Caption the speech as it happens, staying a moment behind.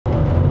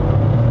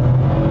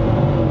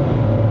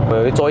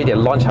会做一点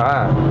launch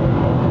啊。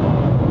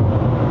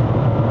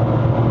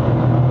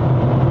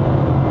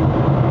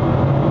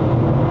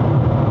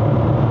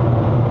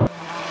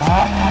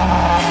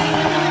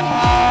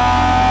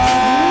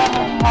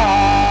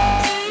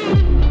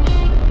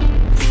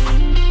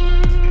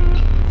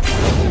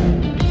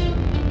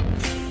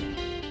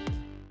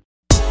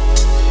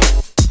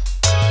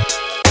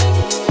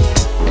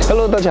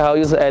Hello， 大家好，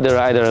又是爱的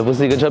人，爱的人不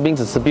是一个车名，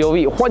只是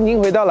POV， 欢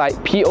迎回到来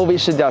POV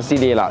试驾系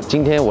列啦。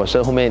今天我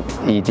身后面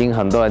已经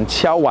很多人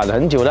敲碗了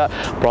很久的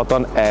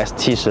Proton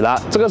S70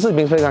啦。这个视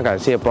频非常感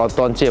谢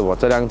Proton 借我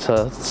这辆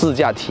车试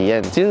驾体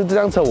验。其实这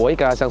辆车我会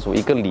跟他相处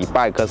1个礼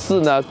拜，可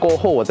是呢过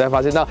后我才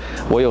发现到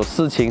我有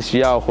事情需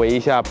要回一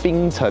下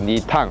槟城一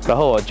趟，然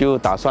后我就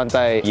打算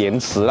再延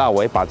迟啦。我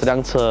会把这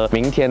辆车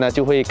明天呢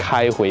就会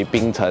开回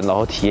槟城，然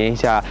后体验一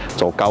下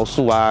走高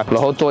速啊，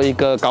然后做一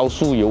个高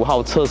速油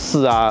耗测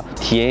试啊，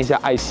体验一下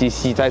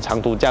ICC 在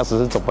长途驾驶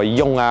是怎么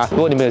用啊？如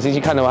果你们有兴趣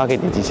看的话，可以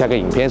点击下个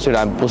影片。虽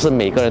然不是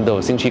每个人都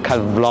有兴趣看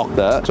vlog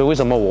的，所以为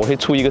什么我会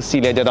出一个系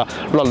列叫做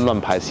乱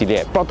排系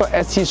列 ？Proton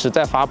S70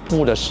 在发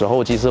布的时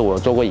候，其实我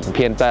做过影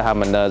片，在他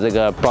们的这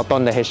个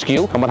Proton 的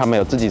HQ， 那么他们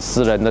有自己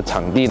私人的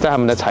场地，在他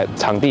们的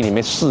场地里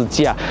面试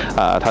驾，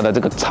它的这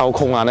个操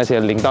控啊，那些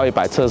0到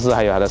100测试，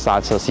还有它的刹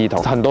车系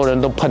统，很多人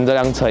都喷这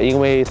辆车，因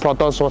为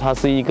Proton 说它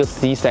是一个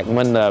C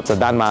segment 的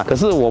sedan 嘛，可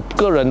是我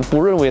个人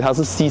不认为它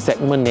是 C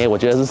segment 呢，我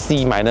觉得是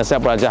C-， 要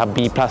不然叫它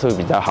B Plus 会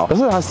比较好。可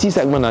是它 C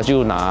segment 呢，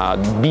就拿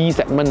B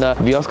segment 的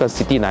Vios 跟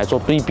City 来做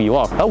对比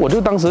哦。然后我就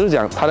当时就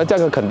讲，它的价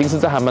格肯定是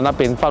在他们那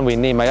边范围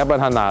内嘛，要不然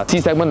它拿 C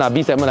segment 拿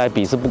B segment 来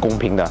比是不公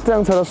平的。这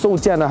辆车的售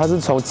价呢，它是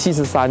从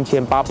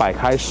73,800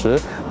开始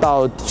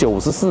到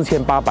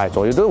94,800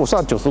左右，就是我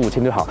算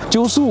95,000就好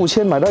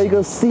，95,000买到一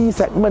个 C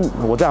segment，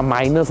 我这样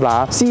minus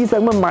啦 ，C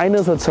segment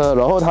minus 的车，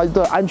然后它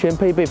的安全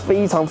配备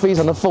非常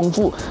的丰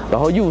富，然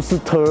后又是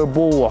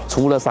turbo 哦，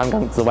除了3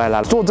缸之外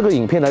啦，做这个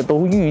影片呢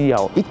都预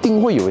料一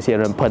定会有一些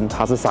人喷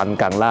它是3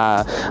缸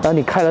啦，然后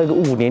你开了个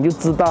5年就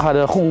知道它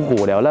的后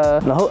果了啦，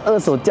然后二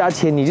手价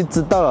钱你就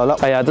知道了。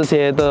哎呀，这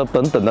些的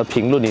等等的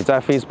评论你在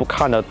Facebook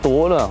看的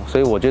多了，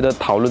所以我觉得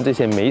讨论这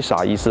些没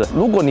啥意思。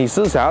如果你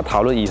是想要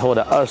讨论以后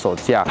的二手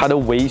价、它的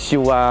维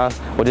修啊，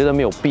我觉得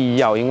没有必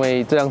要，因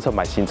为这辆车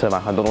买新车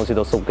嘛，很多东西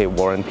都送给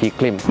warranty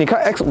claim。你看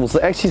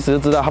X50、X70 就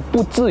知道，它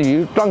不至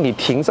于让你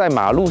停在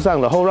马路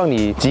上，然后让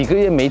你几个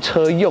月没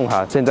车用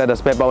哈。现在的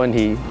spare part 问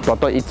题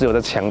 ，Proton 一直有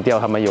在强调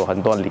他们有很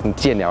多零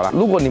件了啦。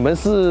如果你们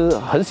是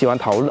很喜欢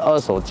讨论二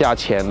手价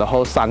钱，然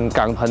后3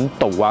缸很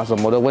陡啊什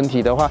么的问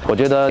题的话，我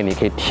觉得你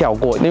可以跳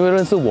过，因为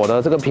认识我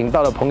的这个频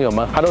道的朋友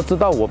们，他都知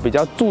道我比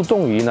较注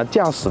重于呢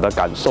驾驶的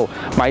感受。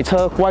买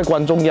车外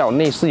观重要，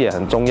内饰也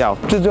很重要，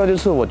最重要就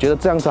是我觉得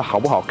这辆车好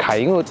不好开，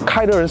因为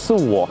开的人是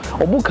我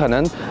不可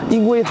能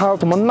因为它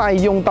怎么耐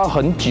用到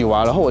很久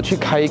啊，然后我去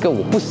开一个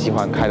我不喜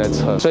欢开的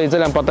车。所以这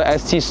辆 Proton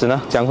S70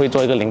 呢，将会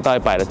做一个0到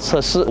100的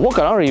测试。我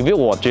可能 review，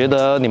 我觉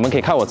得你们可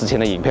以看我之前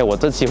的影片，我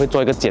这期会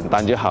做一个简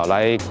单就好，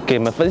来给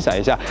你们分享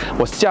一下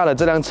我驾了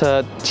这辆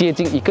车接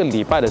近1个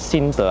礼拜的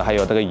心得，还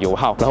有这个油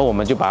耗，然后我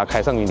们就把它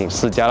开上云顶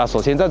试驾了。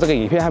首先在这个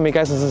影片还没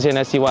开始之前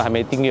呢，希望还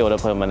没订阅我的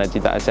朋友们呢，记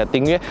得按下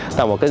订阅，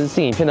当我更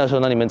新影片的时候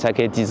呢，你们才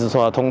可以及时收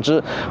到通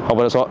知。话不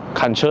多说，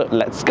看车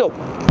 ，Let's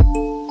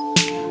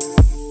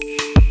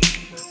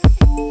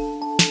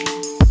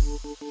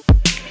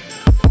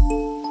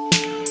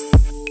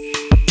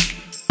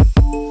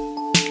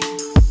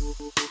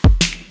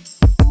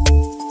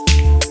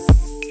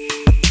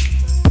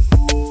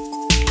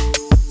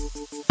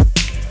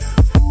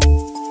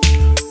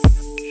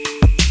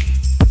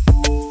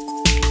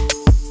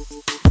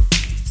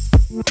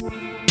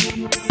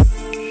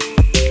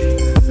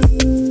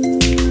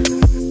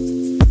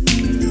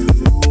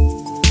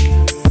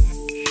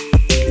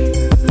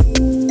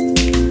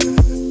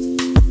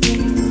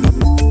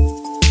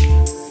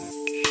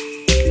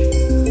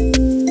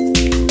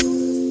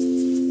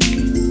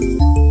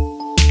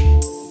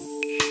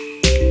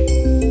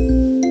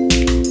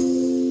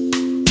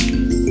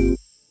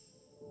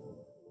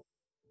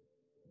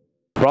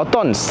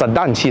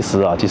Sedan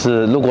 70啊，其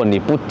实如果你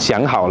不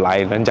讲好来，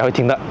人家会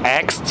听到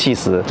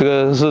X70，这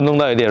个是弄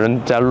到有点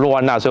人家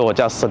乱啊，所以我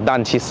叫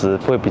Sedan 70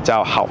会比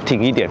较好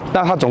听一点。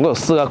那它总共有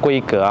4个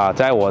规格啊，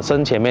在我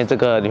身前面这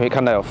个你会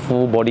看到有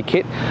Full Body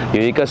Kit，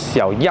 有一个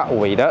小压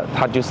尾的，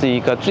它就是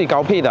一个最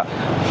高配的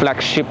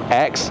Flagship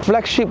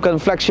X。Flagship 跟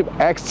Flagship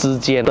X 之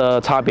间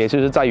的差别就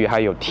是在于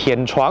还有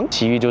天窗，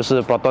其余就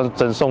是 Proton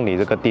赠送你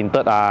这个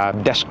tinted 啊、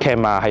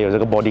Dashcam 啊，还有这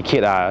个 Body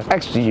Kit 啊。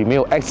X 有没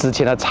有 X 之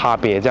前的差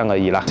别这样而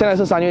已啦。现在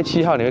是3月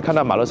7号，你会看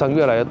到马路上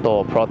越来越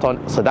多 Proton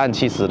Sedan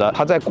 70了。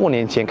它在过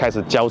年前开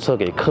始交车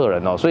给客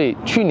人哦，所以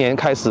去年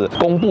开始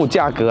公布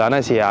价格啊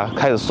那些啊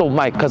开始售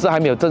卖，可是还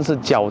没有正式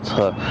交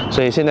车，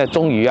所以现在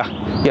终于啊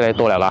越来越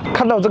多了啦。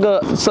看到这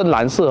个深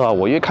蓝色啊，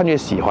我越看越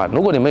喜欢。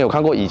如果你们有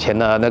看过以前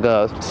的那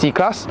个 C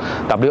Class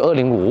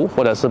W205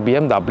或者是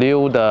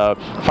BMW 的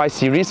5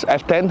 Series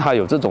F10， 它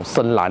有这种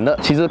深蓝的，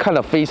其实看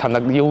了非常的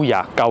优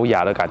雅、高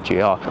雅的感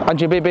觉哦。安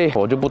全配备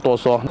我就不多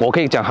说，我可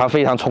以讲它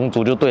非常充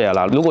足就对了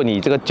啦。如果你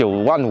这个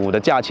95000的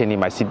价钱，你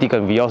买 CD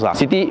跟 Vios 啊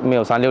 ，CD 没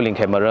有360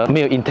 camera，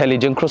 没有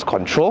Intelligent Cruise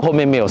Control， 后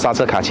面没有刹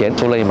车卡钳，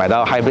除了你买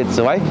到 Hybrid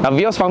之外，那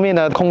Vios 方面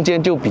呢，空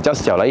间就比较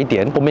小了一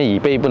点，后面椅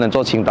背不能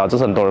做倾倒，这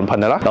是很多人喷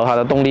的啦。然后它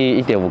的动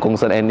力1.5公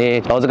升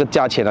NA， 然后这个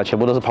价钱呢，全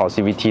部都是跑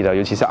CVT 的，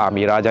尤其是阿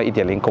米拉这样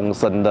1.0公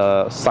升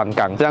的三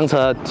缸，这辆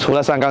车除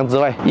了三缸之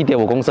外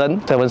，1.5公升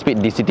 7 speed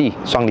DCT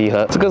双离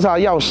合，这个是它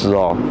钥匙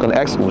哦，跟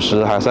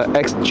X50还是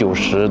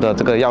X90的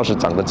这个钥匙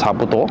长得差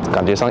不多，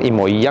感觉上一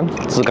模一样，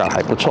质感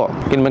还不错。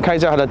给你们看一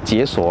下它的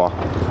解锁哦，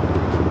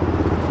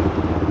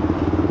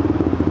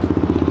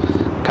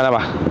看到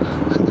吧？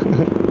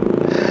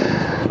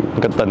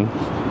那个灯。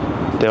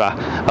对吧？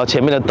然后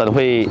前面的灯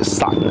会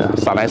闪的，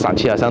闪来闪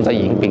去，好像在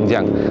迎宾这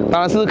样。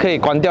当然是可以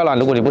关掉了，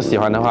如果你不喜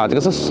欢的话，这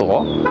个是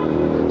锁，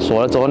锁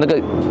了之后那个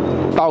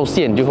导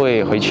线就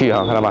会回去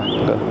哈，看到吗？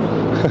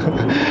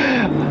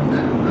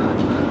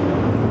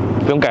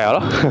不用改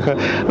了。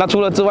那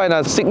除了之外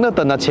呢 ，signal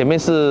灯呢前面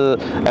是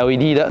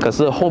LED 的，可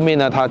是后面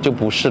呢它就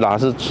不是了，它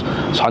是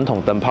传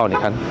统灯泡，你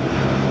看。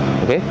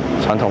OK，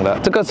 传统的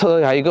这个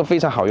车还有一个非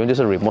常好用，就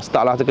是 Remote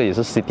Start 啦，这个也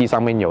是 City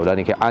上面有的，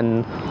你可以按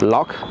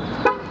Lock。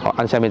好，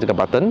按下面这个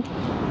button，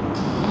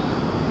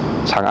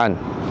 长按。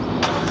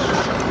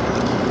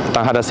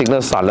当它的 signal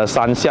闪了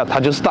3下，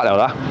它就 start 了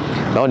啦。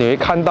然后你会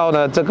看到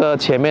呢，这个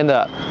前面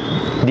的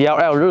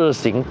DRL 日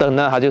行灯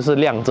呢，它就是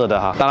亮着的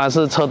哈。当然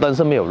是车灯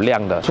是没有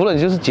亮的。除了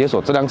你就是解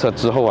锁这辆车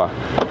之后啊，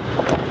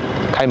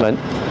开门，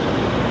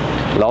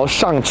然后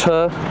上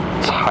车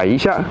踩一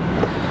下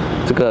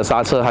这个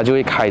刹车，它就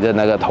会开着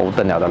那个头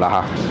灯了的啦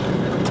哈。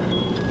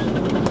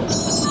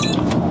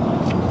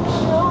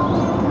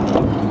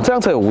这辆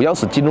车有无钥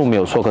匙进入没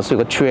有错，可是有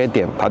个缺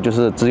点，它就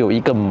是只有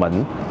一个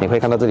门。你可以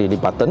看到这里的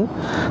把灯，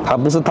它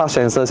不是它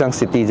sense像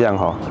CD 这样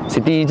哈、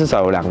CD 至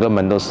少有2个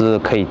门都是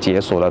可以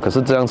解锁的，可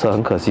是这辆车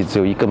很可惜只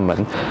有一个门，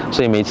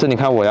所以每次你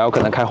看我要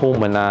可能开后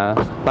门啊，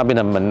那边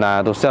的门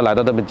啊，都是要来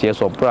到这边解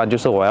锁，不然就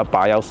是我要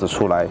拔钥匙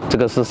出来，这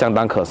个是相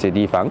当可惜的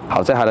地方。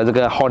好在它的这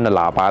个 horn 的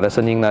喇叭的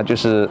声音呢，就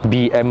是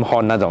BM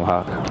horn 那种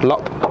哈 ，lock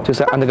就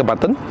是按这个把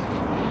灯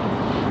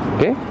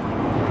 ，OK，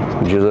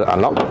 你就是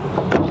unlock。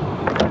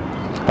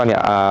当你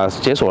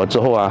解锁了之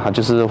后啊，它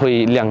就是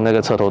会亮那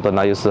个车头灯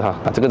啊，就是哈，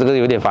这个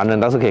有点烦人，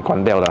但是可以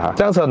关掉的哈。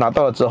这辆车拿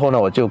到了之后呢，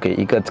我就给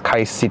一个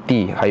开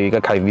CD 还有一个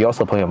开 Vios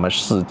的朋友们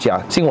试驾。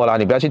信我啦，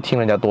你不要去听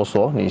人家多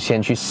说，你先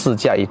去试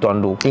驾一段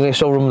路，因为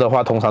showroom 的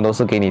话通常都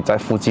是给你在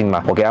附近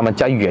嘛，我给他们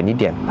加远一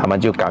点，他们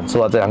就感受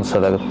到这辆车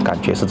的感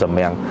觉是怎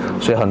么样。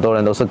所以很多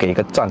人都是给一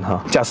个赞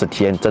哈，驾驶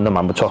体验真的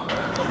蛮不错。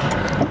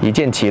一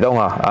键启动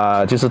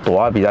就是朵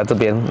阿比在这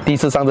边。第一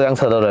次上这辆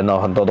车的人哦，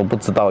很多都不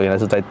知道原来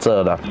是在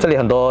这的。这里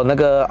很多那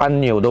个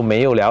按钮都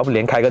没有了，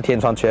连开个天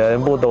窗全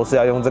部都是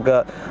要用这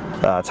个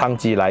唱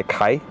机来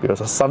开。比如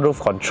说 Sunroof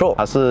Control，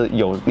 它是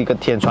有一个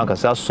天窗，可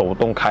是要手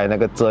动开那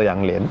个遮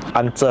阳帘。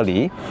按这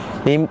里，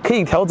你可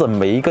以调整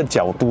每一个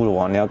角度的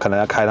哦，你可能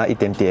要开那一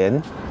点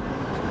点，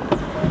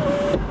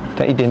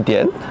一点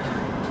点。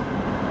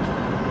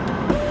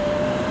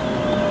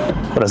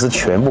或者是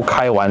全部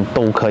开完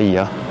都可以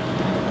啊。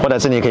或者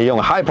是你可以用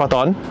Hi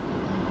Proton。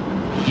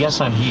 Yes,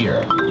 I'm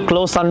here.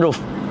 Close sunroof.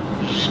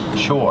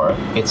 Sure,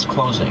 it's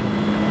closing.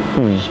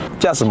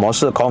 驾驶模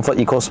式 Comfort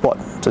Eco Sport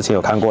之前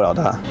有看过了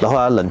的，然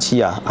后冷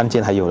气按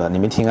键还有了，你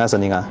们听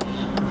声音啊。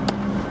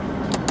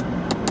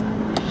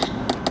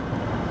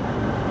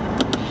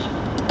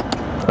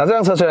那这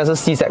辆车虽然是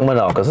C segment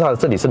哦，可是它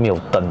这里是没有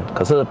灯，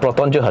可是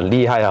Proton 就很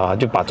厉害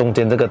就把中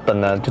间这个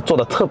灯呢就做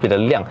得特别的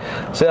亮，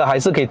所以还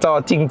是可以照到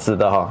镜子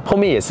的哈。后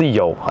面也是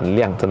有很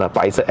亮，真的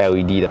白色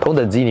LED 的。同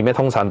等级里面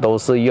通常都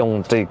是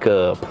用这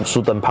个朴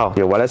素灯泡，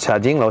有 wireless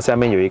charging， 然后下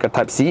面有一个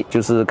Type C， 就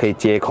是可以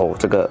接口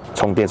这个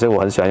充电，所以我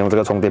很喜欢用这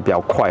个充电比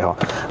较快哈。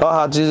然后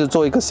它就是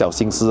做一个小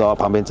心思哦，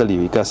旁边这里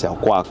有一个小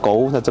挂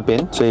钩在这边，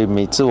所以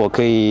每次我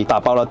可以打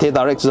包了贴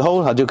Direct 之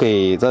后，它就可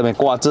以在那边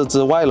挂着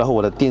之外，然后我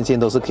的电线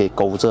都是可以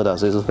勾着的，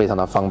所以是非常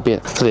的方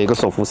便。这里有一个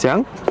手扶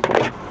箱，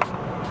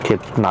可以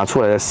拿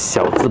出来的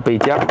小置杯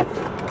架。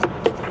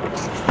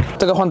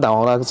这个换挡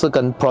簧呢是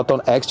跟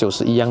Proton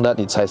X90 一样的，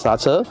你踩刹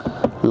车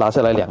拉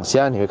下来2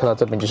下，你会看到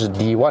这边就是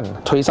D1，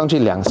 推上去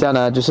2下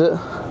呢就是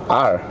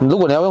R。如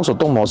果你要用手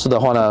动模式的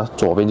话呢，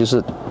左边就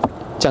是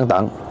降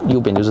档，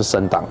右边就是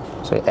升档，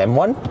所以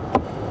M1、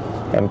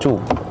M2、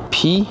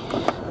P。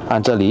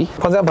按这里，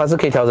方向盘是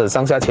可以调整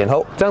上下前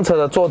后。这辆车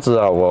的坐姿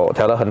我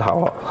调得很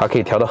好它可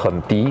以调得很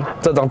低。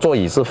这张座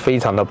椅是非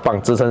常的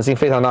棒，支撑性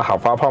非常的好，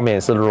发泡面也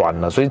是软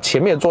的，所以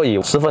前面的座椅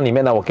10分里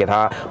面呢，我给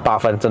它8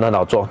分，真的很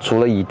好坐。除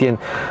了椅垫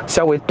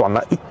稍微短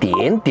了一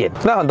点点，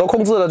那很多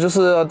控制的就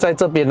是在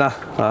这边呢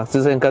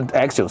之前跟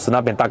X90 那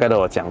边大概都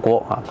有讲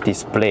过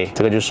Display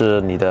这个就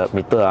是你的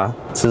meter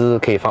是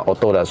可以放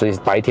auto 的，所以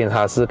白天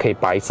它是可以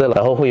白色的，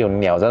然后会有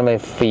鸟在那边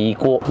飞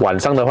过，晚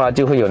上的话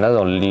就会有那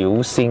种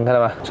流星，看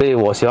到吗？所以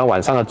我喜欢欢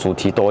晚上的主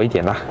题多一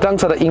点啦。这辆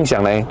车的音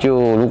响呢，就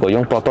如果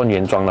用Proton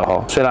原装的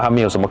哦，虽然它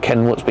没有什么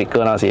Kenwood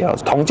speaker 那些哦，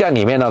同价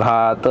里面呢，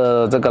它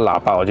的这个喇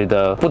叭我觉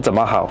得不怎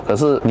么好，可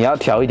是你要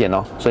调一点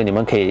哦，所以你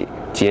们可以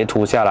截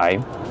图下来。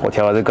我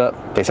调了这个，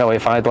等一下我会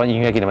放一段音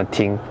乐给你们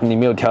听。你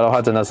没有调的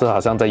话，真的是好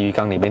像在鱼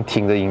缸里面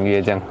听着音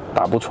乐这样，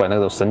打不出来那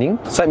种声音。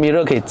Side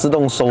mirror 可以自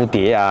动收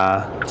碟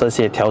啊，这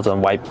些调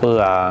整 wiper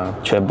啊，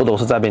全部都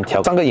是在这边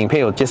调。上个影片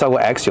有介绍过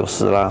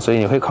X90啦，所以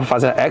你会发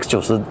现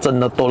X90真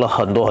的多了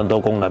很多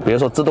功能，比如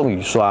说自动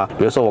雨刷，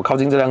比如说我靠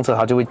近这辆车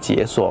它就会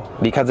解锁，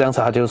离开这辆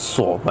车它就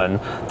锁门，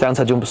这辆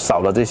车就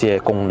少了这些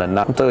功能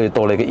啦。这里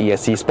多了一个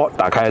ESC Sport，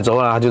 打开了之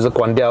后呢，它就是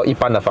关掉一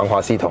般的防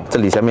滑系统。这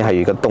里下面还有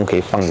一个洞可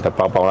以放你的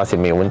包包，那些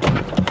没有问题。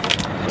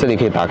这里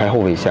可以打开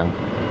后备箱，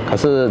可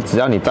是只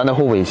要你站在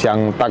后备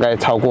箱大概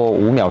超过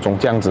5秒钟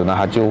这样子呢，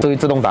它就会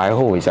自动打开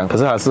后备箱。可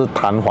是它是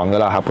弹簧的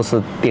啦，它不是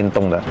电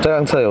动的。这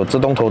辆车有自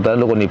动头灯，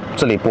如果你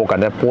这里拨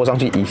杆再拨上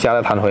去，以下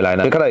再弹回来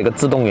呢，可以看到有一个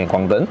自动远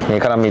光灯。你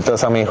看到米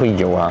上面会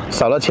有啊，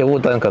少了前雾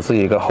灯，可是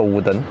有一个后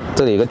雾灯。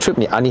这里有一个 trip，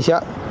 你按一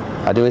下，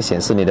它就会显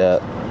示你的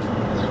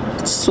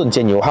瞬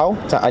间油耗。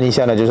再按一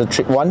下呢，就是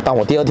trip 1。当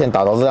我第二天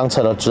打到这辆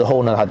车了之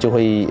后呢，它就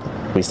会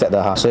reset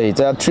的哈，所以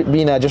这 trip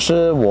B 呢，就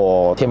是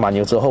我添满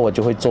油之后，我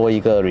就会做一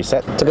个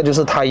reset。这个就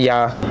是胎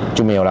压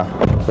就没有了。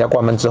要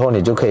关门之后，你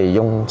就可以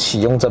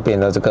启用这边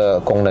的这个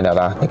功能了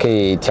啦。你可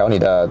以调你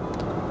的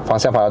方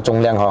向盘的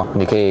重量哈，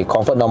你可以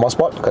Comfort Normal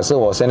Sport， 可是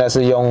我现在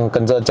是用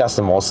跟着驾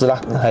驶模式啦。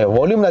还有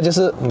Volume 呢，就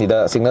是你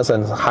的行车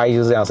声 High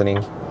就是这样的声音，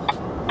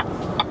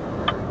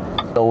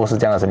都是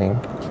这样的声音，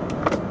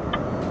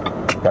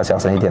要小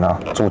声一点啊。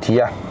主题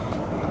啊，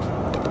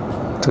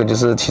这个就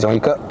是其中一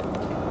个。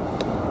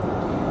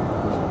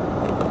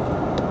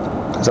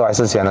这还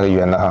是选那个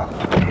圆的哈。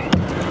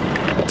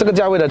这个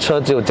价位的车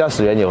只有驾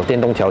驶员有电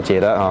动调节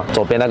的啊，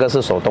左边那个是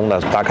手动的，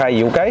打开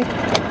油盖，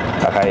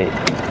打开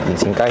引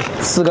擎盖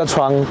，4个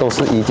窗都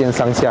是一键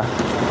上下。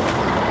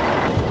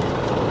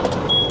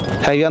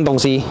还有一样东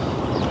西，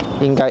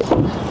应该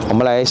我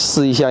们来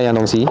试一下一样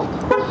东西。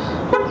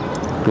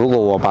如果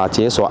我把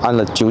解锁按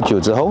了99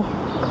之后，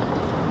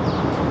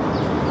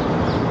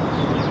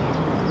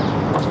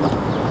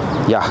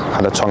呀，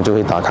它的窗就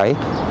会打开，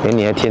连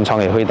你的天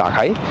窗也会打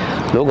开。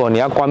如果你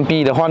要关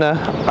闭的话呢，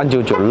按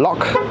99 lock，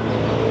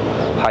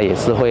 它也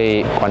是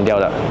会关掉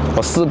的。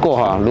我试过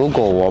哈，如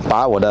果我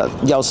把我的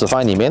钥匙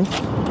放在里面，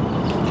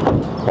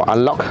我按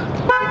lock，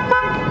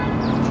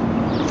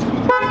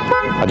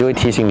 它就会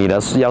提醒你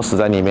的钥匙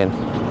在里面，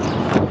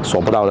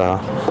锁不到的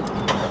啊。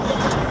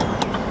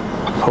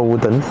后雾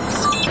灯。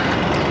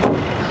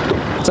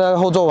这个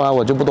后座呢，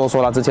我就不多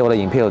说了，之前我的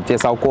影片有介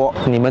绍过，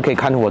你们可以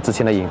看我之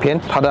前的影片。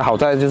它的好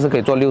在就是可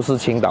以做6视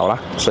倾倒啦，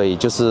所以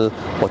就是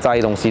我载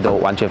东西都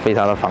完全非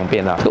常的方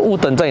便啦。这雾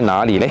灯在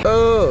哪里嘞？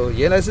哦，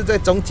原来是在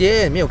中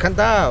间，没有看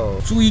到。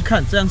注意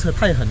看，这辆车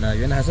太狠了，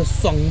原来还是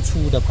双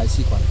出的排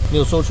气管，没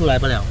有说出来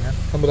不了，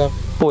看不到。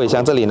后备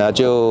箱这里呢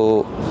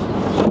就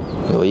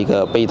有一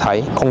个备胎，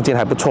空间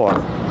还不错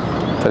啊。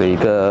这里一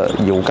个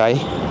油盖。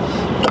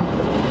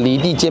离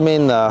地界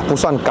面呢不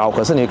算高，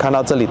可是你看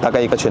到这里大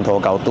概一个拳头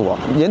高度哦。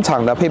原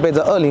厂呢配备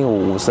着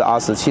205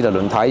 50R17的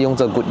轮胎，用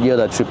着 Goodyear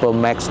的 Triple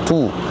Max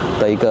 2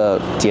的一个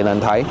节能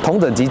胎。同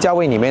等级价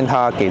位里面，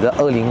它给着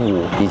205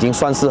已经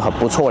算是很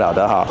不错了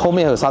的哈。后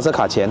面有刹车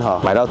卡钳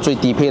哈，买到最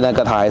低配那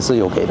个它还是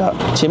有给的。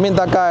前面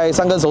大概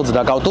3根手指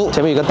的高度，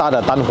前面有一个大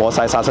的单活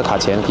塞刹车卡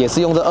钳，也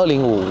是用着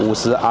205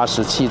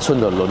 50R17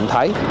寸的轮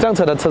胎。这辆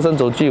车的车身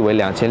轴距为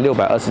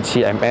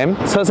2627 mm，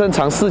 车身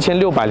长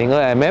4602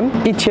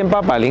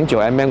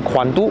 mm，1809 mm。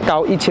宽度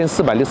高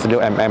1466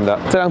 mm 的，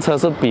这辆车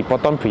是比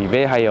Proton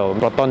Privé 还有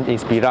Proton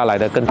Inspira 来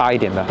的更大一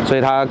点的，所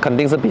以它肯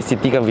定是比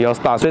City 跟 Vios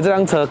大。所以这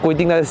辆车规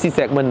定的 C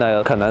segment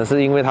呢，可能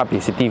是因为它比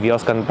City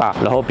Vios 更大，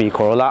然后比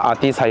Corolla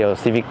Altis 还有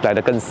Civic 来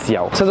的更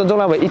小。车身重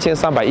量为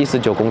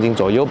1319公斤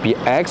左右，比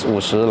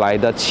X50 来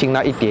的轻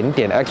那一点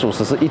点。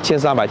X50 是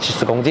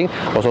1370公斤。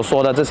我所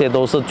说的这些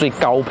都是最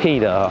高配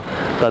的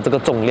这个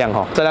重量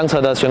哈。这辆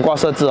车的悬挂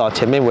设置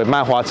前面为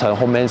麦花臣，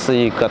后面是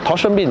一个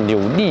torsion beam 扭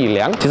力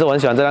梁。其实我很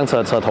喜欢这辆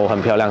车。车头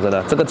很漂亮，真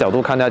的，这个角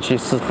度看下去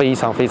是非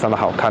常的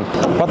好看。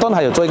Proton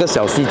还有做一个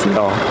小细节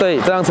哦，对，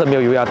这辆车没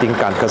有油压顶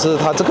杆，可是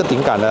它这个顶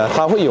杆呢，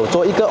它会有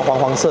做一个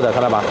黄色的，看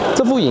到吗？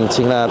这副引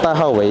擎呢，代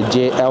号为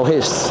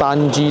JLH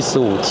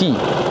 3G15T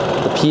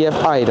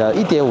PFI 的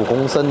1.5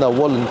公升的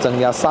涡轮增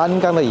压3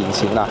缸的引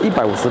擎啦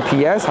，150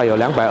 PS 还有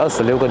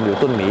226个牛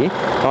顿米，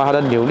然后它的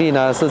扭力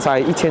呢是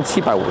在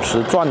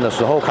1750转的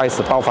时候开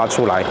始爆发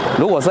出来。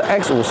如果是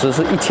X50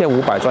 是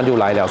1500转就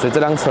来了，所以这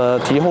辆车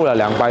提后了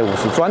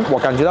250转，我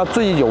感觉到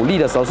最有力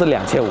的时候是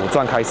2500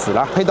转开始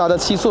啦。配搭的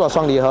7速的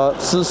双离合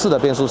湿式的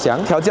变速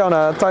箱，调教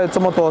呢在这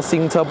么多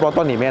新车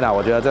Proton 里面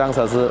我觉得这辆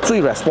车是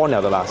最 respond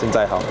了的啦，现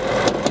在哈。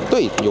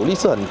对，有力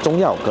是很重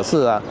要，可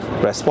是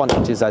response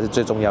其实还是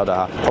最重要的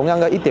哈。同样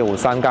的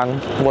1.53缸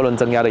涡轮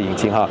增压的引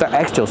擎哈，在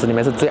X90 里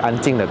面是最安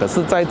静的，可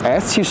是在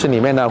S70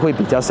 里面呢会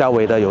比较稍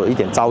微的有一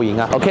点噪音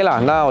啊。OK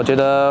啦，那我觉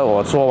得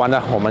我说完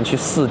了，我们去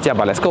试驾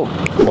吧 ，Let's go。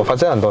我发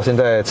现很多现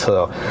在的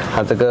车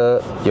它这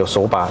个有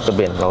手把这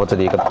边，然后这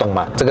里一个洞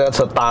嘛，这个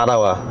车搭到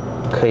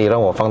可以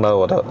让我放到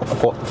我的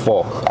Ford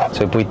 4，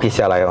所以不会跌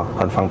下来哦，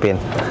很方便。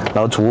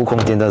然后储物空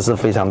间真的是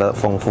非常的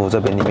丰富，这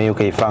边里面又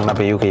可以放，那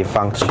边又可以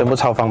放，全部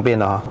超方便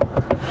的哈。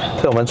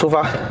所以我们出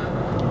发。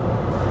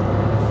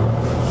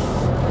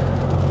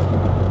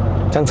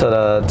这辆车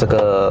的这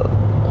个，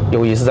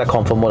由于是在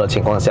Comfort Mode 的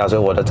情况下，所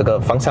以我的这个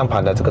方向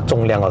盘的这个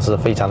重量是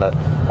非常的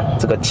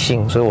这个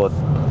轻，所以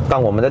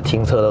当我们在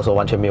停车的时候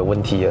完全没有问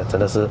题的，真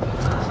的是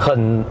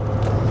很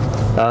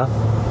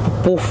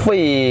不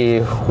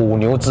费虎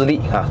牛之力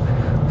啊。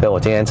所以我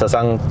今天车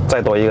上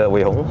再多一个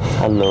伟鸿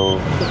 ，Hello。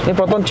因为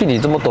Proton距离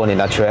这么多年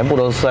了，全部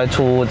都是在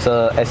出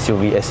这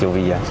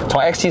SUV 啊，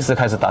从 X70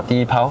开始打第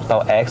一炮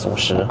到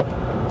X50，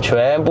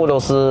全部都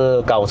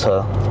是高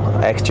车。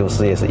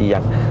X90也是一样，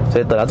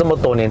所以等了这么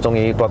多年，终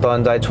于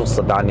Proton在出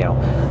10大鸟。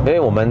因为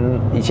我们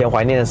以前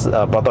怀念的是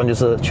Proton就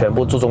是全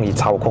部注重于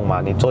操控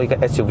嘛，你做一个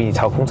SUV， 你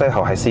操控再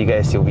好还是一个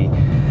SUV，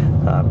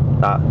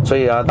所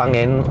以当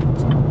年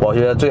我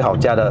觉得最好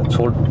价的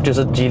就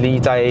是吉利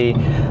在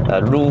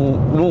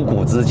入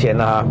股之前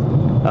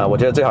我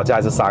觉得最好价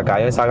还是沙嘎，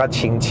因为沙嘎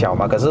轻巧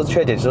嘛，可是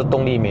缺点就是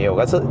动力没有。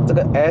但是这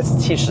个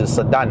S70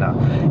 Sedan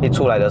一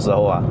出来的时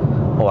候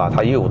哇，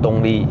它又有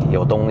动力，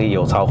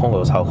有操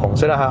控。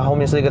虽然它后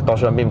面是一个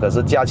Torsion Beam， 可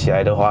是加起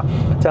来的话，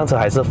这辆车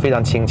还是非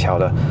常轻巧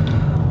的。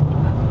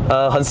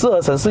很适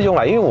合城市用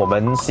啦，因为我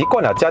们习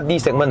惯了加 D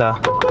segment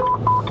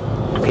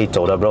可以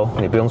走的 bro，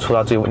 你不用出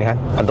到最，你看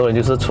很多人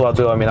就是出到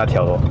最外面那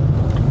条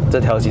这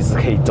条其实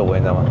可以走，你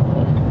知道吗？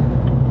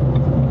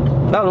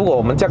那如果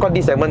我们加惯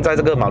D segment 在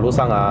这个马路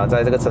上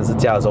在这个城市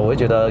加的时候，我会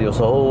觉得有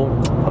时候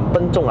很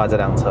笨重这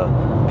辆车。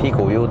屁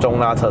股又重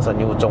啦，车身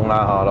又重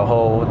啦然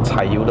后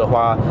踩油的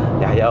话，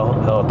你还要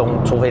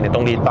除非你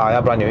动力大，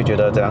要不然你会觉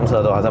得这辆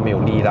车都好像没有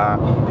力啦。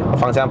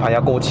方向盘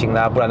要够轻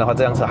啦，不然的话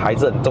这辆车还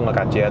是很重的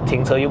感觉，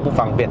停车又不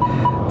方便。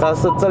但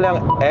是这辆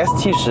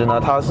S70呢，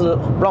它是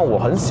让我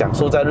很享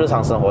受在日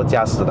常生活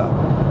驾驶的。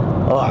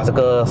这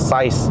个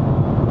size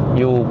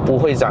又不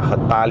会讲很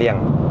大辆，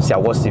小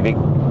过 Civic。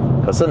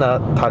可是呢，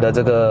它的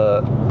这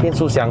个变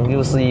速箱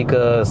又是一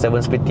个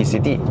 7-speed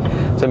DCT，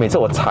 所以每次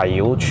我踩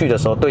油去的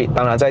时候，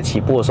当然在起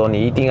步的时候，你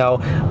一定要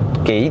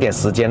给一点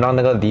时间让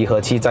那个离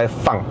合器再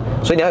放，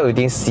所以你要有一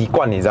定习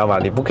惯，你知道吗？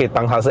你不可以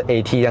当它是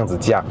AT 这样子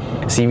驾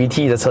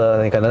 ，CVT 的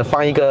车，你可能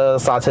放一个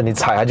刹车，你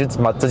踩它就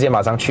直接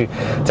马上去。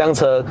这辆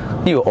车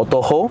又有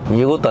Auto Hold， 你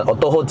又等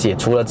Auto Hold 解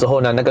除了之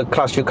后呢，那个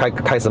clutch 就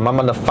开始慢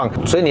慢的放，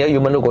所以你的油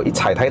门如果一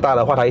踩太大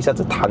的话，它一下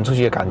子弹出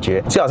去的感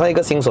觉，就好像一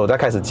个新手在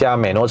开始驾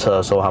美诺车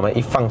的时候，他们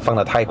一放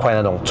得太快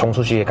那种冲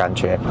出去的感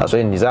觉所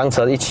以你这辆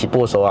车一起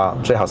步的时候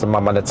最好是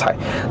慢慢的踩。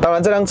当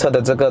然这辆车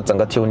的这个整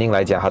个 tuning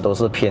来讲，它都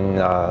是偏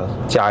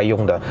家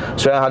用的，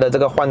虽然它的这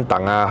个换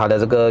挡它的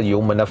这个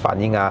油门的反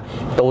应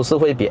都是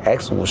会比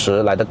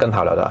X50来得更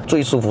好了的，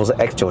最舒服是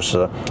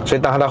X90， 所以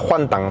当它的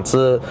换挡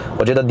是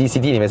我觉得 DCT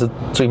里面是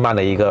最慢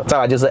的一个，再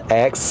来就是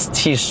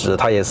X70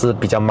 它也是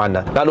比较慢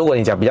的。那如果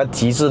你讲比较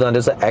极致呢，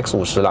就是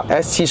X50 了，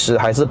 S70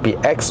 还是比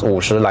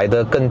X50 来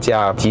得更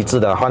加极致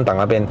的换挡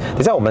那边。等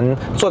一下我们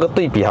做个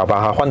对比好吧，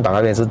它换挡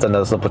那边是真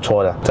的是不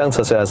错的。这辆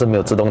车虽然是没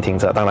有自动停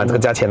车，当然这个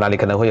价钱里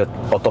可能会有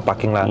auto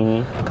parking 啦，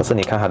可是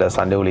你看它的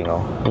360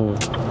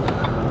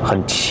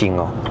很轻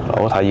然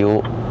后它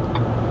又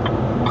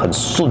很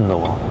顺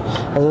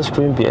它的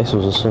Spring 比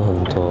X50顺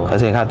很多，而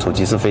且你看主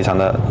机是非常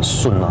的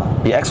顺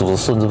比 X50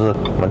顺，是不是？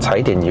我们踩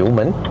一点油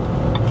门，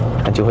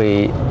它就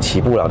会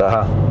起步了的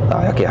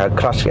要给它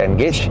clutch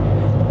engage，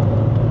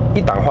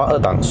 一档换2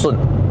档顺，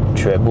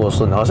全部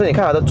顺所以你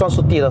看它的转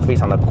速跌得非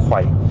常的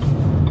快。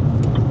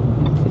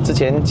之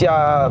前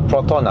驾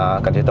Proton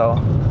感觉到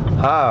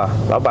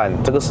老板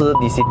这个是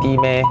DCT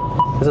咩？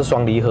这是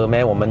双离合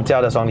咩？我们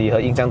驾的双离合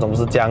印象中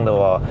是这样的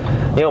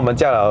因为我们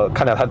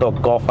看了太多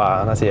Golf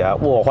那些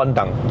换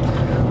挡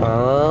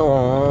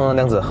那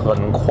样子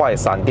很快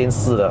闪电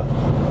式的。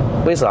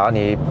为啥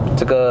你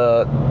这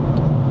个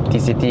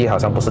DCT 好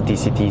像不是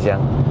DCT 这样？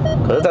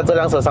可是在这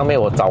辆车上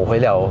面我找回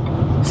了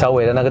稍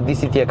微的那个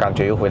DCT 的感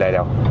觉又回来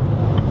了。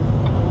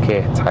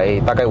OK， 才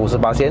大概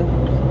58%。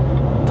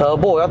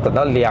Turbo 要等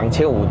到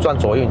2500转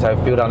左右你才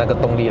feel 到那个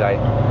动力来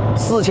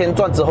，4000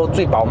转之后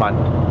最饱满。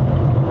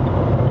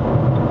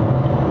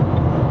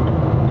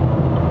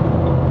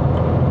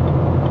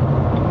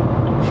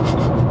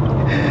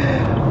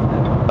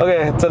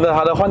OK， 真的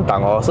它的换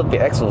挡是比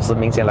X50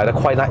 明显来得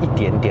快那一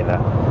点点的。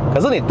可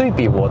是你对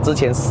比我之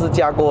前试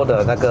驾过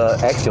的那个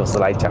X90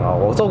来讲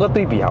我做个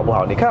对比好不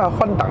好？你看它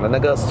换挡的那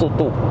个速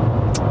度，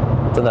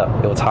真的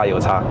有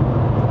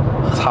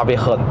差别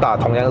很大，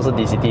同样是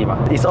DCT 嘛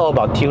 ，It's all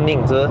about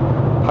tuning， 就是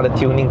它的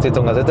tuning 最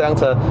重要。所以这辆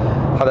车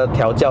它的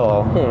调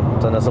教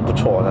真的是不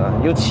错的，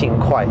又轻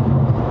快。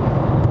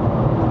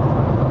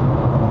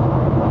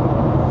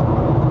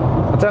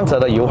这辆车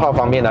的油耗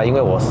方面呢，因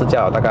为我试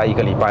驾了大概1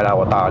个礼拜了，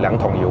我打了2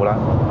桶油了。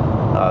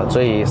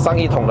所以上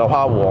1桶的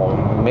话我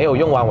没有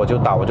用完我就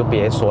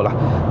别说了，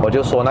我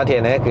就说那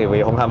天呢给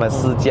伟鸿他们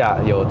试驾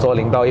有做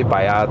0到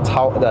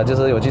100就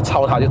是有去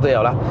超它就对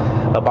了啦，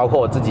包括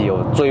我自己有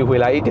追回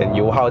来一点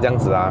油耗这样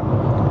子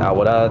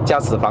我的驾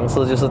驶方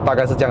式就是大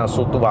概是这样的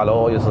速度啊，然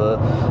后有时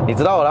你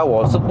知道了，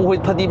我是不会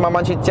特地慢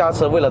慢去驾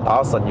车，为了达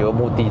到省油的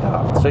目的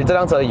的。所以这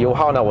辆车的油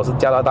耗呢，我是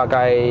加到大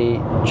概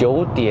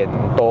9点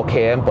多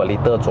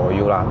km/L 左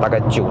右啦，大概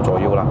9左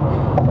右啦。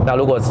那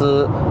如果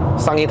是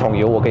上一桶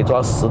油，我可以做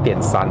到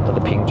10.3的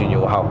平均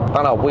油耗。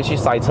当然我不会去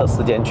塞车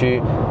时间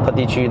去特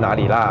地去哪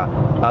里啦。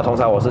那通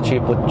常我是去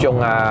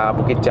Proton啊、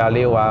Bukit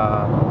Jalil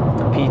啊、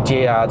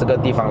PJ 啊这个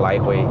地方来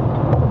回，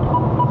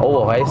偶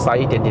尔会塞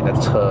一点点的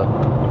车，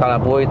当然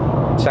不会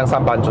像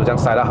上班族这样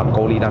塞到很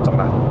够力那种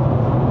啦。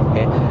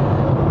OK，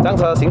 这辆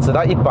车行驶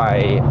到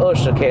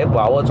120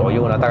 km/h 左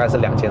右呢，大概是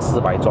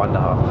2400转的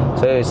哈。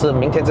所以是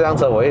明天这辆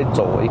车我会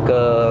走一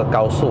个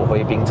高速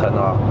回槟城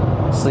啊，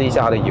试一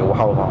下它的油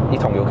耗哈，一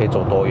桶油可以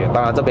走多远？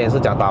当然这边是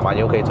讲打满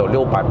油可以走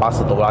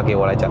680多啦，给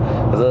我来讲，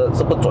可是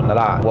是不准的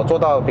啦。我做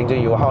到平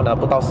均油耗呢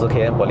不到10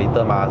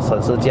 km/L 嘛，省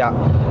市价，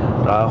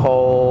然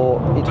后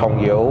一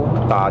桶油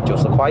打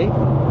90块。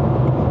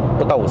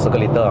不到50个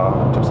liter啊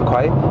，90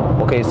块，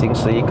我可以行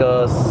驶一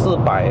个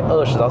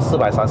420到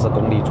430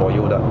公里左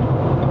右的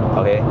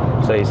 ，OK，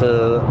 所以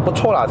是不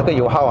错啦。这个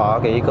油耗啊，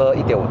给一个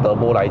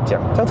1.5turbo来讲，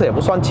这样子也不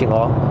算轻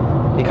哦。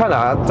你看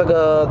啊，这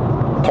个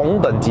同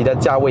等级的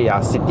价位啊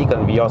 ，City 跟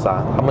Vios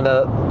啊，它们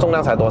的重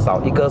量才多少？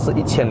一个是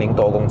1000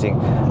多公斤，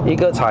一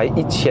个才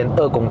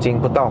1200公斤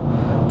不到。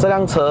这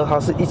辆车它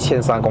是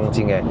1300公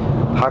斤哎，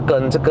它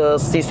跟这个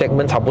C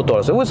segment 差不多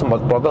了。所以为什么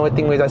Proton 会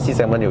定位在 C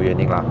segment 有原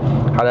因啦？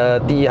它的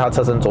第一，它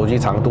车身轴距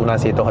长度那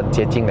些都很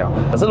接近了。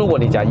可是如果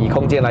你讲以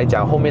空间来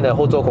讲，后面的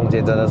后座空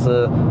间真的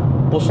是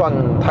不算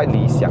太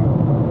理想。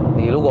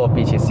你如果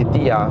比起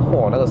CD 啊，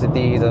哇，那个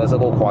CD 真的是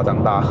够夸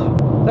张大。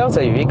这辆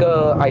车有一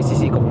个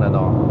ICC 功能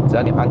哦，只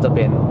要你按这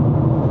边，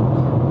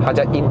它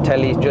叫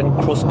Intelligent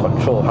Cruise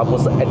Control， 它不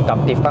是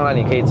Adaptive。当然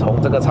你可以从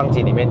这个场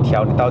景里面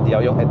调，你到底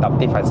要用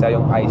Adaptive 还是要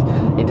用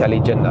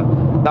Intelligent 的。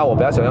那我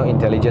比较喜欢用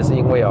Intelligent， 是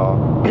因为哦，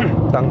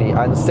当你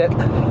按 Set，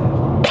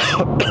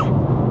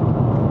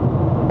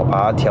 我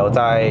把它调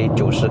在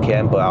90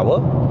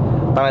 km/h，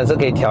 当然是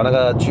可以调那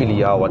个距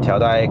离啊，我调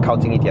在靠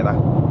近一点啦。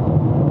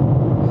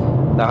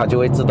那它就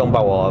会自动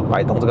帮我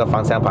摆动这个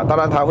方向盘，当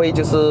然它会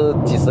就是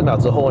几十秒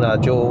之后呢，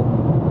就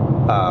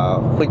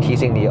会提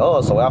醒你哦，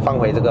手要放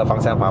回这个方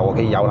向盘，我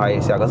可以摇它一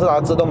下，可是它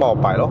自动帮我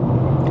摆咯，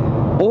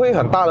不会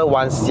很大的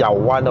弯，小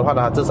弯的话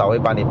呢，它至少会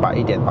帮你摆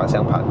一点方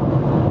向盘。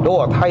如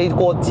果太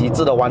过极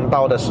致的弯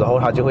道的时候，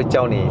它就会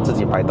叫你自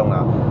己摆动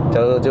了，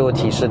就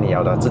提示你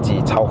要的自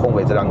己操控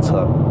回这辆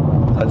车，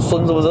很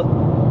顺是不是？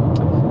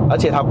而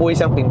且它不会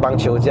像乒乓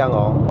球这样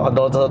哦，很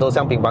多车都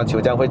像乒乓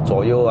球这样会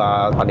左右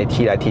啊，把你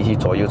踢来踢去，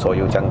左右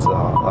这样子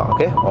哈。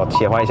OK， 我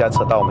切换一下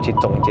车道，我们去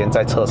中间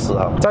再测试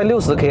哈。在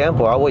60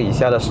 km/h 以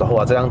下的时候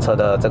啊，这辆车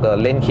的这个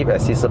Lane Keep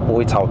Assist 是不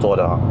会操作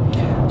的哈。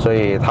所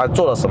以它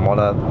做了什么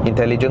呢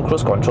 ？Intelligent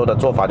Cruise Control 的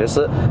做法就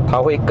是它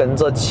会跟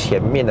着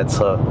前面的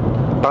车。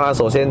当然，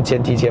首先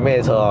前提前面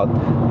的车哦，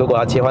如果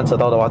它切换车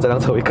道的话，这辆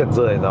车会跟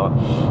着，你知道吗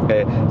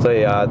 ？OK， 所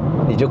以啊，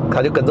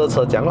它就跟着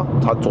车讲咯，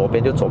它左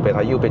边就左边，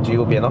它右边就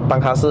右边咯。当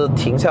它是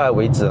停下来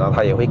为止呢，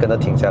它也会跟着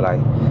停下来。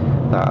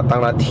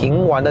当然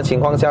停完的情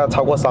况下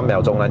超过3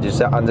秒钟呢，就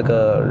是要按这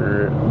个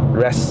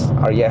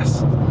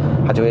RES，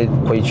 它就会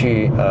回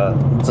去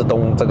自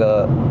动这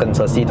个跟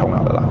车系统了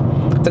的啦。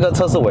这个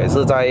测试我也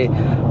是在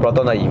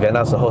Proton 的 event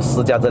那时候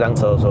试驾这辆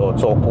车的时候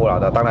做过了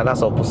的，当然那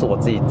时候不是我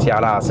自己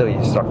驾啦，是有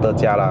instructor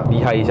驾啦，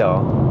厉害一下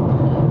哦。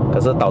可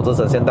是导致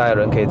成现代的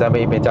人可以在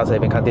一边驾车一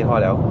边看电话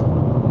聊，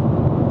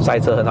塞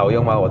车很好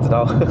用吗？我知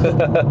道。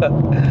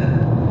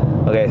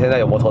OK， 现在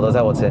有摩托车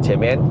在我前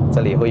面，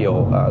这里会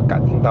有感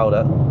应到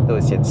的，会有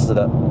显示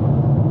的，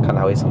看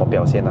它会什么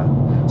表现啊。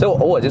所以我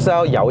偶尔就是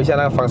要摇一下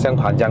那个方向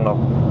盘这样咯，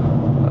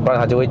不然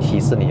它就会提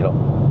示你咯。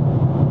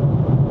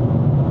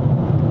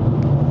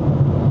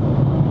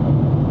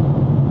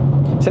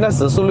现在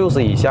时速60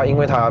以下，因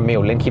为它没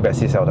有 Lane Keep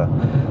Assist 的，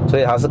所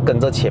以它是跟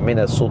着前面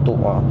的速度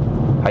啊，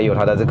还有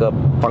它的这个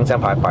方向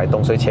盘摆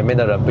动，所以前面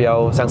的人不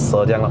要像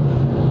蛇这样了。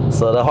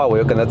蛇的话，我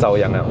又跟着遭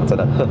殃了，真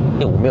的。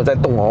因为我没有在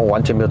动哦，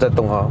完全没有在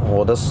动哦，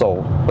我的手、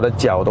我的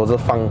脚都是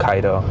放开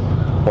的哦，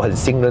我很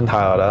信任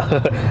它了。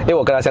因为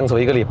我跟它相处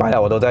1个礼拜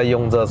了，我都在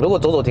用这。如果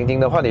走走停停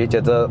的话，你会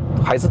觉得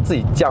还是自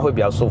己驾会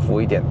比较舒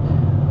服一点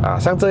啊。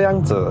像这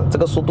样子，这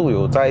个速度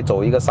有在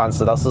走一个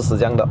30到40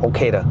这样的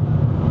OK 的，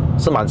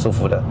是蛮舒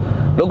服的。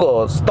如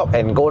果 stop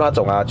and go 那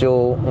种啊，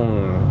就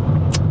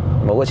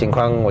某个情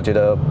况我觉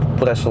得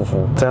不太舒服。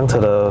这辆车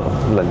的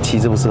冷气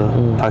是不是？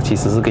它其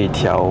实是可以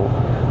调。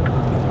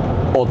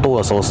Auto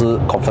的时候是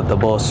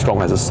comfortable strong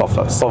还是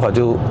soft？soft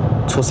就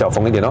出小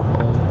风一点咯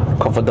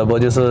 ，comfortable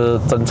就是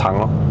正常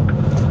咯。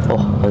哦，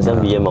很像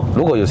BM 哦。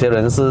如果有些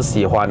人是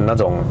喜欢那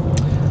种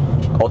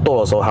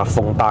Auto 的时候它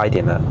风大一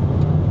点的，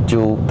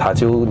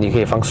你可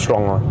以放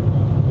strong 哦。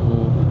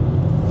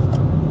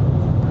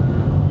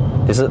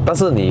但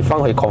是你放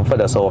回 comfort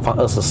的时候，放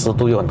24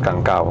度又很尴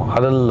尬哦。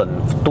它的冷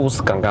度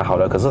是刚刚好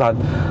的，可是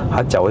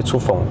它脚会出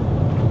风。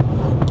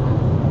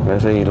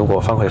所以如果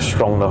放回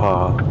strong 的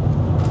话，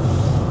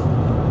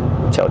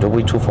脚就不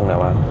会出风了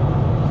吗？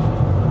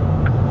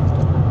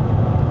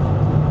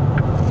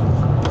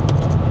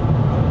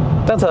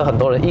这辆车很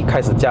多人一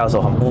开始驾的时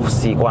候很不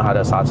习惯它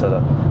的刹车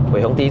的。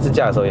伟鸿第一次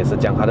驾的时候也是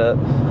讲它的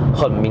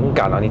很敏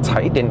感啊，你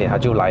踩一点点它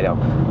就来了，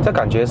这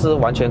感觉是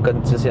完全跟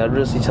之前的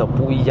日系车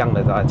不一样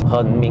的，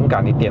很敏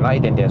感，你点那一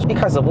点点，一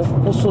开始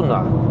不顺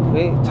啊，因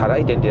为踩到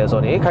一点点的时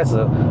候，你一开始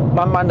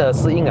慢慢的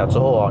适应了之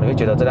后哦，你会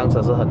觉得这辆车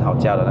是很好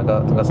驾的，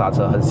这个刹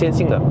车很线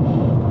性的，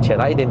前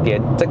来一点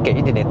点，再给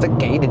一点点，再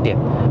给一点点，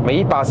每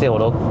一把线我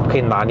都可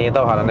以拿捏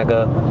到它的那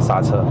个刹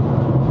车，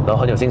然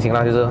后很有信心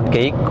啦，就是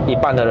给一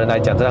半的人来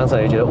讲，这辆车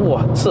也觉得哇，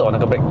是哦那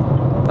个 brake。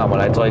那我们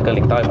来做一个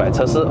0到100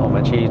测试，我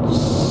们去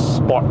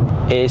Sport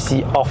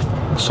AC Off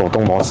手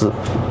动模式，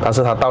但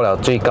是它到了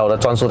最高的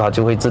转速，它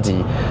就会自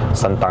己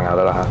升档了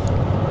的啦。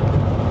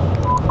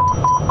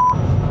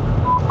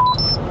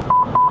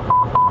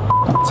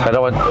踩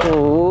到稳，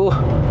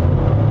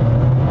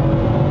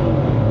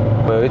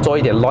我会做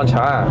一点 launch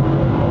啊。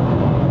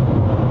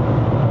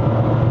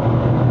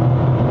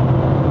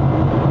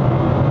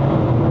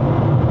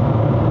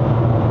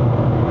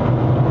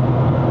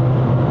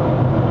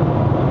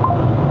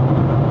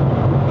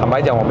坦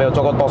白讲，我没有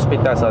做过 top speed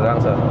test 这辆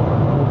车，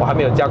我还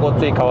没有驾过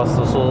最高的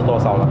时速是多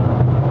少了。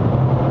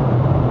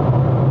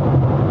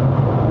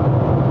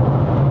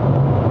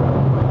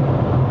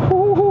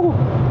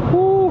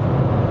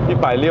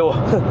160，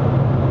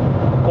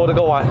过这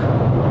个弯，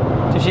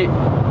继续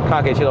看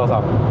它可以去多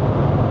少。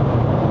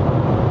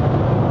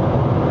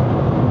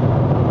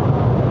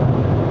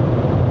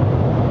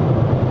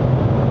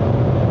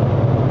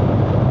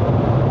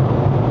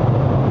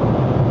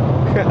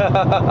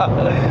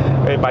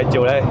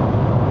190嘞，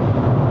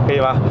可以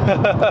吗？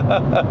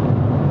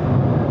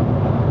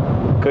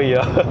可以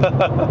了，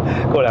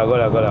过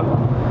了。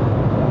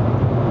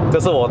这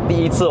是我第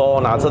一次哦，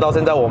拿车到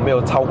现在我没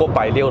有超过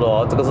160的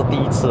哦，这个是第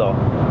一次哦。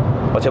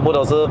我全部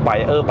都是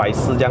120、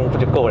140这样不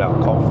就够了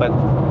 ，confirm。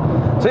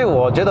所以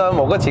我觉得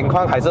某个情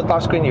况还是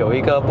touchscreen 有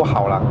一个不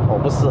好啦，我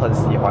不是很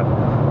喜欢，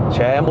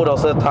全部都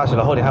是 touch，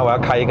 然后你看我要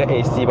开一个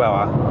AC 吧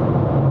啊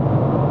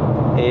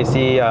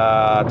 ，AC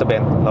这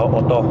边，然后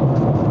auto，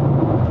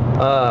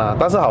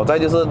 但是好在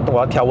就是我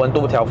要调温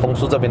度、调风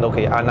速这边都可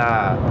以按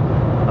啊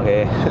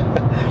 ，OK。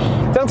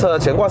这辆车的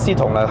悬挂系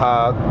统呢，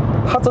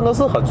它真的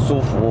是很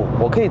舒服，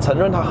我可以承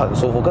认它很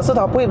舒服，可是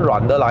它不会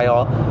软的来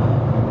哦。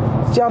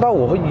驾到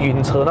我会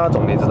晕车那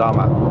种，你知道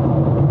吗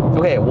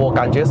 ？OK， 我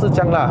感觉是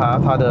这样啦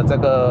哈，它的这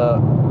个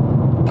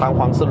弹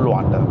簧是软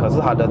的，可是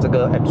它的这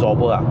个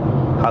absorber 啊，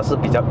它是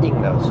比较硬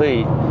的，所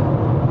以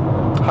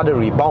它的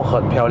rebound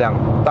很漂亮。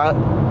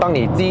当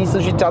你第一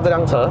次去驾这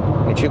辆车，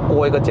你去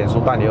过一个减速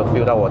带，你就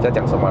feel 到我在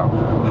讲什么了。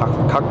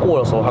它过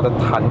的时候，它的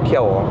弹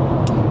跳哦，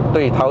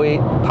对，它会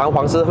弹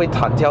簧是会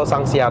弹跳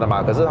上下的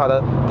嘛，可是它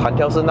的弹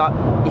跳是那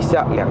1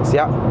下、2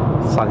下、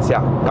3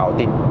下搞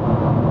定。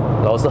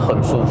然后是很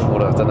舒服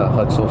的，真的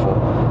很舒服，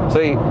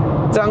所以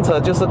这辆车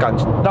就是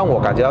让我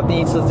感觉到第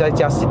一次在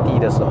驾 CD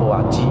的时候啊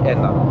 ，GN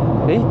啊，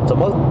怎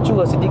么旧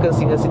的 CD 跟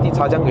新的 CD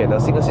差这样远的？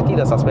新的 CD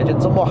的 suspension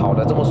这么好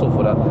的，这么舒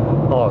服的，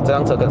哦，这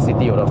辆车跟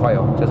CD 有的 fight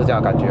哦，就是这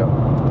样的感觉哦，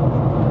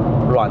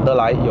软的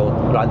来，有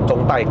软中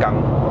带刚，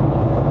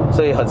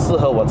所以很适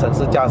合我城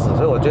市驾驶，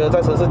所以我觉得在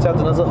城市驾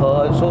真的是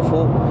很舒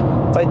服，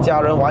在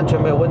家人完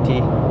全没有问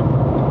题，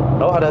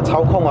然后它的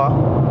操控啊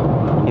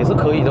也是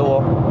可以的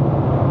哦。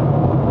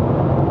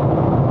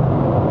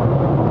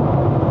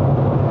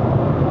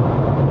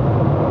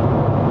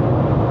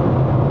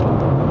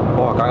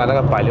刚刚那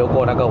个160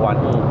过那个弯，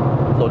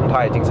轮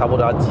胎已经差不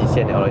多要极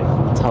限了，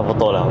差不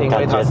多了，因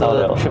为它是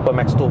Triple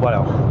Max 2罢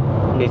了，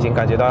已经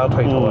感觉到要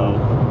推头了。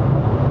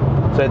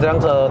所以这辆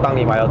车当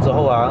你买了之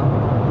后啊，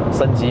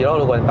升级了，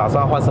如果你打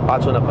算换18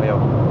寸的朋友，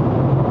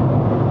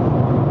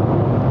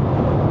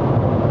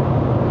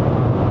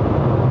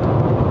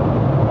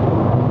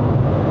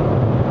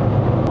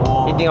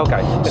一定要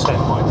改。谁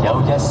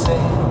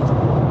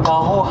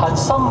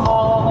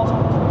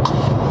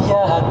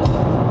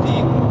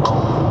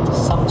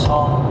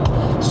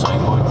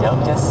没有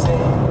一些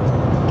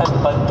得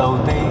不到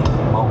的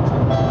梦？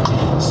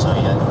谁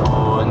人负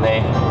你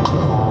负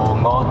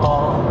我多？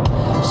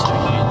谁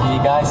愿意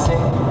解释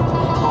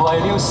为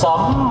了什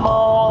么？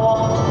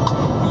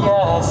一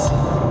时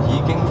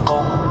已经风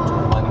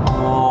云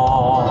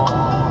过。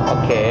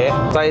OK，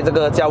 在这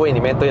个价位里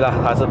面，对了，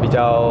它是比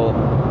较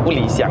不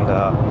理想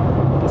的。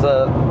是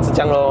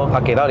这样咯，他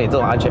给到你这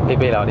种安全配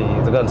备了，你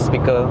这个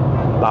speaker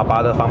喇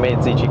叭的方面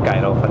自己去改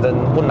咯，反正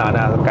不难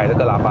啊，改这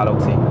个喇叭东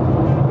西。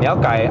你要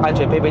改安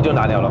全配备就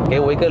难了。给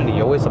我一个理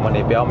由，为什么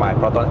你不要买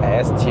Proton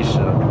S70？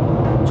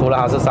除了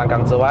它是3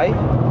缸之外，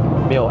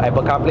没有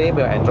Apple CarPlay，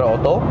 没有 Android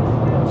Auto，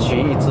 其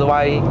余之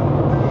外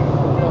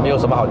没有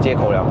什么好借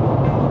口了。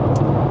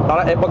当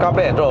然 Apple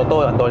CarPlay、Android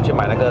Auto 很多人去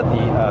买那个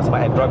什么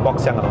Android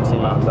Box 这样的东西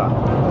嘛，是吧？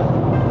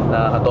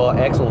那很多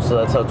X50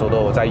的车主都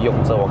有在用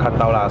着，我看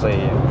到啦，所以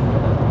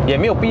也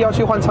没有必要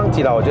去换唱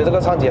机了。我觉得这个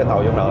唱机很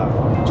好用了啦，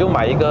就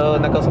买一个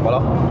那个什么咯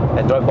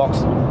 ，Android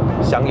Box，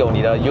享有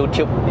你的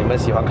YouTube， 你们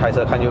喜欢开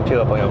车看 YouTube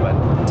的朋友们，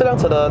这辆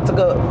车的这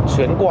个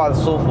悬挂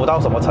舒服到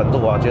什么程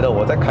度啊？觉得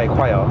我在开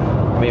快哦，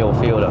没有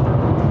feel 的，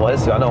我很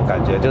喜欢那种感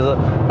觉，就是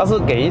但是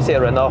给一些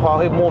人的话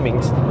会莫名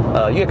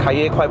越开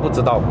越快，不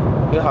知道，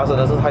因为它真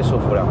的是太舒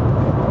服了。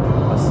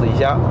试一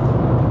下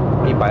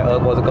120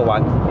过这个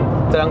弯，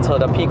这辆车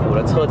的屁股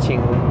的侧倾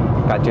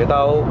感觉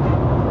到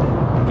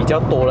比较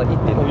多了一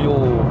点。哎呦，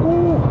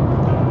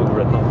有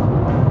人哦，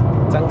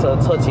这辆车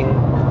侧倾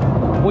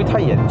不会太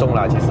严重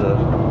啦，其实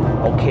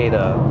OK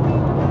的，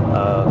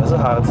可是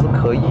它是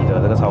可以的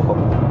这个操控，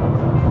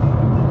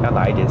要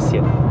拿一点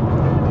线。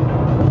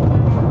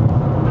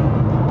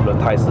轮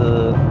胎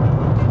是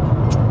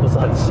不是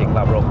很新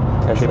啦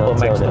 ，bro？Triple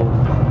Max 2。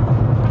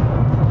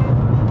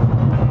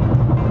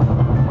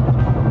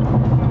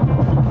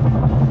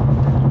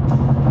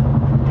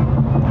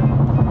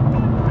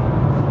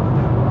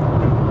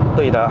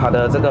对的，它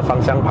的这个方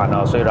向盘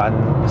啊，虽然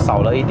少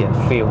了一点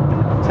feel，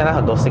 现在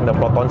很多新的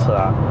Proton 车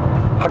啊，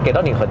它给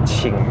到你很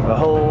轻，然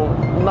后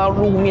那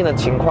路面的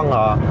情况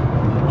啊，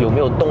有没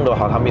有动的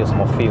话，它没有什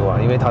么 feel 啊，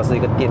因为它是一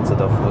个电子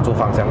的辅助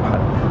方向盘。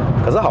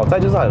可是好在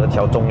就是它有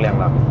调重量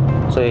啦，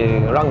所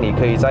以让你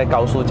可以在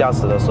高速驾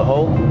驶的时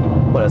候，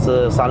或者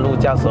是山路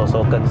驾驶的时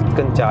候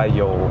更加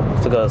有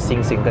这个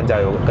信心，更加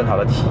有更好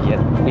的体验。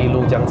例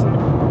如这样子。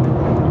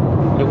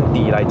用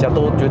底来加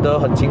都觉得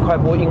很轻快，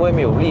不会因为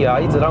没有力啊，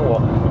一直让我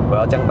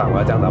要降档，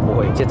不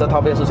会。接着套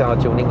变速箱的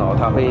tuning 哦，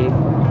它会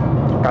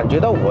感觉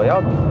到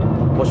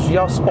我需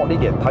要 sport 一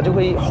点，它就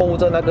会 hold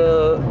着那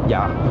个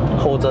牙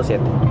hold 着先，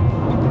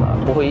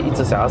不会一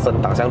直想要升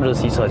档，像日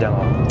系车这样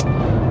哦。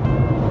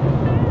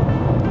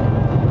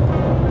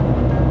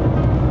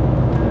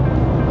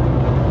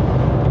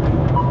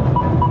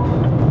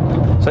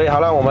所以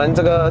好了，我们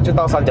这个就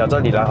到山脚这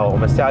里了哈。我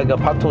们下一个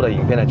Part 2的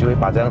影片呢，就会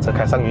把这辆车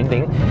开上云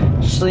顶，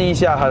试一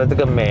下它的这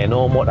个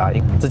Manual Mode 啊。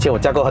之前我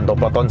驾过很多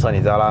Proton车，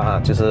你知道啦哈，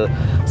就是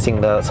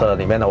新的车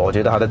里面呢，我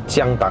觉得它的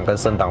降档跟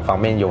升档方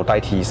面有待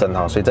提升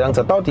哈。所以这辆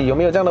车到底有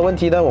没有这样的问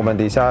题呢？我们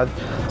等一下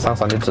上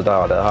山就知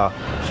道了的哈。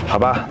好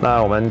吧，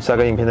那我们下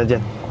个影片再见。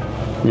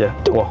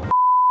哇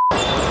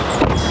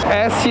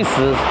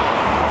 ，S70。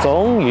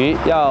终于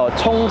要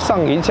冲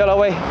上云霄了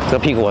喂！这个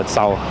屁股我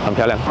烧，很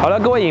漂亮。好了，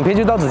各位，影片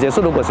就到此结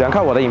束。如果喜欢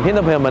看我的影片的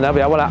朋友们呢，不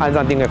要忘了按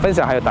赞、订阅、分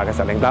享，还有打开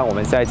小铃铛。我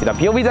们下一期的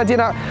POV 再见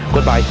啦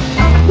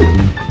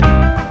 ，Goodbye。